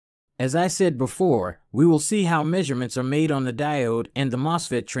As I said before, we will see how measurements are made on the diode and the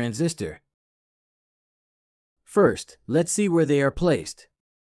MOSFET transistor. First, let's see where they are placed.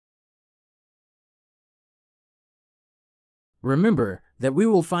 Remember that we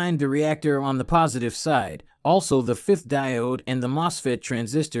will find the reactor on the positive side. Also, the fifth diode and the MOSFET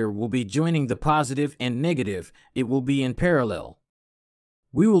transistor will be joining the positive and negative. It will be in parallel.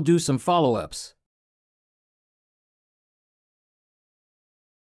 We will do some follow-ups.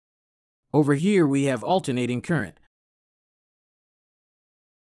 Over here we have alternating current,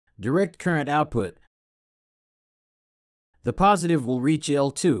 direct current output. The positive will reach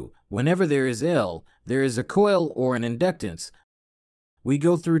L2. Whenever there is L, there is a coil or an inductance. We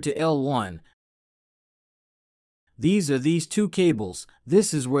go through to L1. These are these two cables.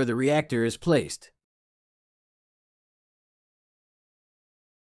 This is where the reactor is placed.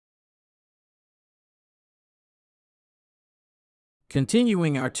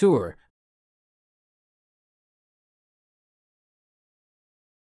 Continuing our tour,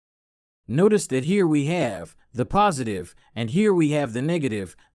 notice that here we have the positive and here we have the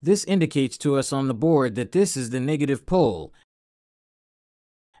negative. This indicates to us on the board that this is the negative pole.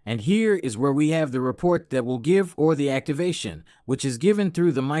 And here is where we have the report that will give or the activation, which is given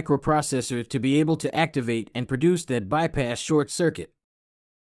through the microprocessor to be able to activate and produce that bypass short circuit.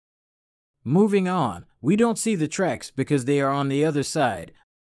 Moving on, we don't see the tracks because they are on the other side.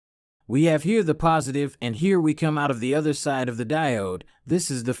 We have here the positive and here we come out of the other side of the diode. This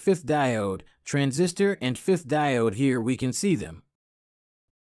is the fifth diode, transistor and fifth diode. Here we can see them.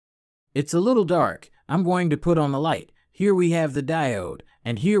 It's a little dark. I'm going to put on the light. Here we have the diode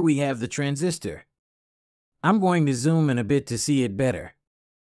and here we have the transistor. I'm going to zoom in a bit to see it better.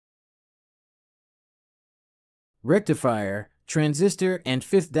 Rectifier, transistor and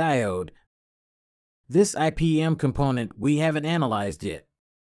fifth diode. This IPM component we haven't analyzed yet.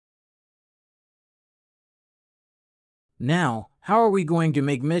 Now, how are we going to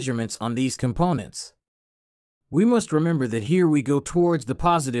make measurements on these components? We must remember that here we go towards the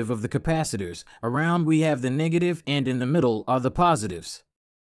positive of the capacitors. Around we have the negative and in the middle are the positives.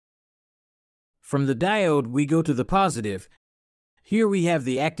 From the diode we go to the positive. Here we have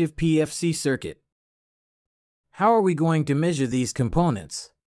the active PFC circuit. How are we going to measure these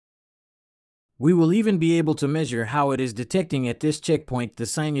components? We will even be able to measure how it is detecting at this checkpoint the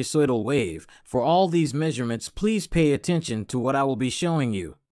sinusoidal wave. For all these measurements, please pay attention to what I will be showing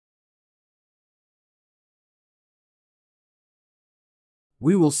you.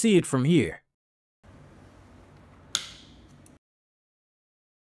 We will see it from here.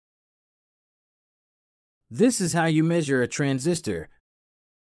 This is how you measure a transistor.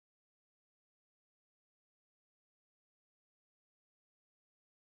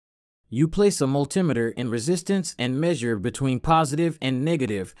 You place a multimeter in resistance and measure between positive and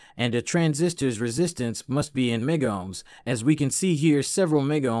negative, and a transistor's resistance must be in megohms, as we can see here several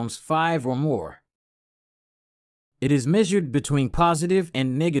megohms, 5 or more. It is measured between positive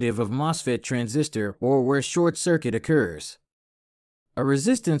and negative of MOSFET transistor or where short circuit occurs. A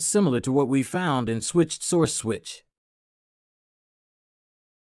resistance similar to what we found in switched source switch.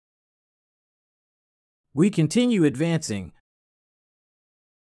 We continue advancing.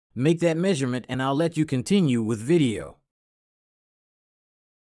 Make that measurement and I'll let you continue with video.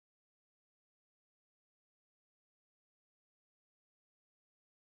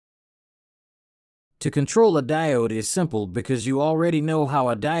 To control a diode is simple because you already know how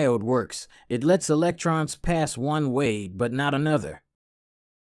a diode works. It lets electrons pass one way but not another.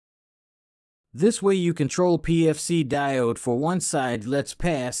 This way you control PFC diode. For one side lets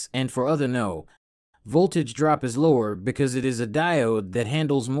pass and for other no. Voltage drop is lower because it is a diode that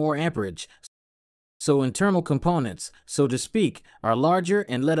handles more amperage, so internal components, so to speak, are larger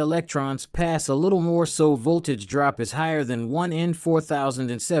and let electrons pass a little more, so voltage drop is higher than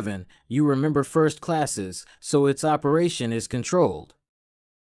 1N4007. You remember first classes, so its operation is controlled.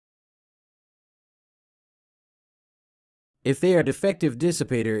 If they are defective,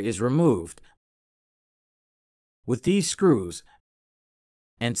 dissipator is removed with these screws.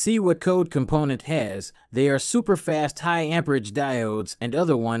 And see what code component has. They are super fast high amperage diodes and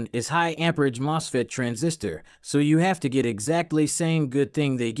other one is high amperage MOSFET transistor, so you have to get exactly same good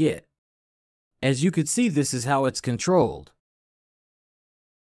thing they get. As you could see, this is how it's controlled.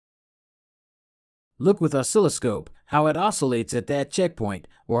 Look with oscilloscope how it oscillates at that checkpoint,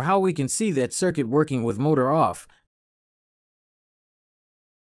 or how we can see that circuit working with motor off.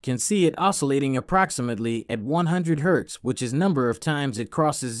 Can see it oscillating approximately at 100 Hz, which is number of times it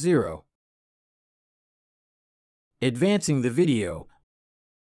crosses 0. Advancing the video.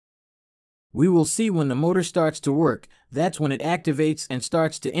 We will see when the motor starts to work. That's when it activates and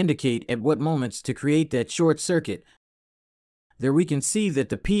starts to indicate at what moments to create that short circuit. There we can see that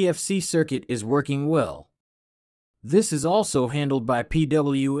the PFC circuit is working well. This is also handled by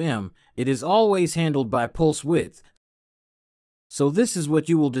PWM. It is always handled by pulse width. So this is what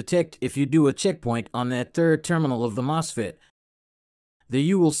you will detect if you do a checkpoint on that third terminal of the MOSFET. There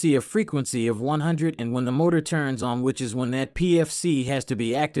you will see a frequency of 100, and when the motor turns on, which is when that PFC has to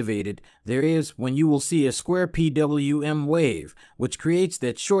be activated, there is when you will see a square PWM wave, which creates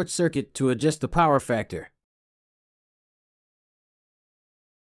that short circuit to adjust the power factor.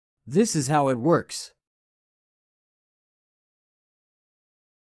 This is how it works.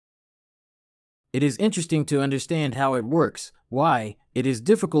 It is interesting to understand how it works. Why? It is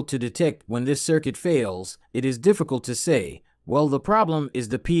difficult to detect when this circuit fails. It is difficult to say, well, the problem is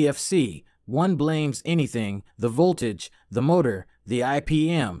the PFC. One blames anything, the voltage, the motor, the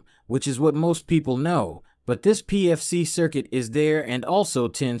IPM, which is what most people know, but this PFC circuit is there and also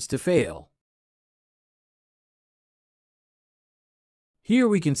tends to fail. Here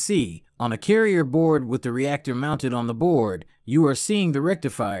we can see, on a carrier board with the reactor mounted on the board, you are seeing the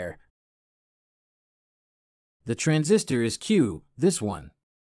rectifier. The transistor is Q, this one.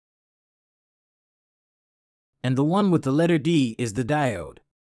 And the one with the letter D is the diode.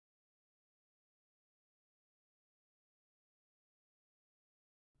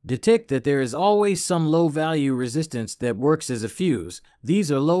 Detect that there is always some low-value resistance that works as a fuse.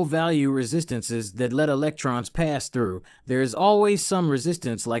 These are low-value resistances that let electrons pass through. There is always some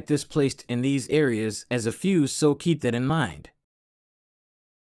resistance like this placed in these areas as a fuse, so keep that in mind.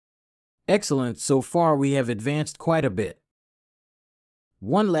 Excellent, so far we have advanced quite a bit.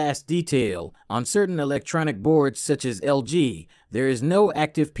 One last detail, on certain electronic boards such as LG, there is no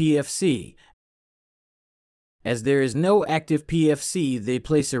active PFC. As there is no active PFC, they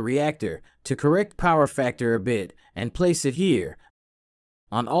place a reactor to correct power factor a bit and place it here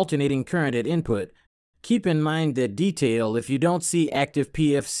on alternating current at input. Keep in mind that detail if you don't see active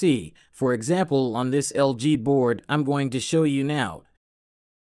PFC. For example, on this LG board I'm going to show you now.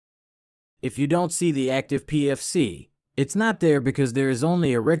 If you don't see the active PFC, it's not there because there is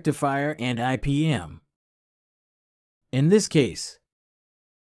only a rectifier and IPM. In this case,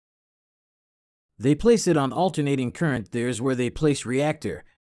 they place it on alternating current. There's where they place reactor.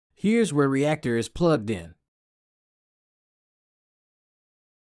 Here's where reactor is plugged in.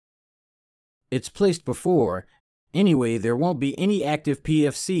 It's placed before. Anyway, there won't be any active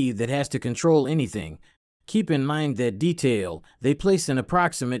PFC that has to control anything. Keep in mind that detail. They place an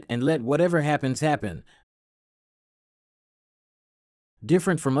approximate and let whatever happens happen.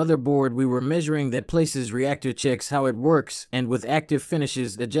 Different from other board we were measuring that places reactor, checks how it works, and with active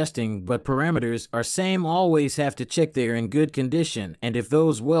finishes adjusting, but parameters are same. Always have to check they're in good condition, and if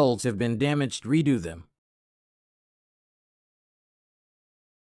those welds have been damaged, redo them.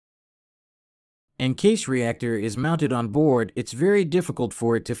 In case reactor is mounted on board, it's very difficult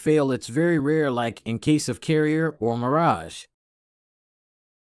for it to fail. It's very rare, like in case of carrier or Mirage.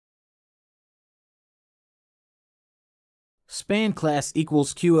 Span class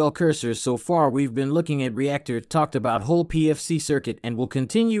equals QL cursor. So far we've been looking at reactor, talked about whole PFC circuit, and will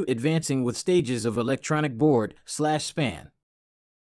continue advancing with stages of electronic board / span.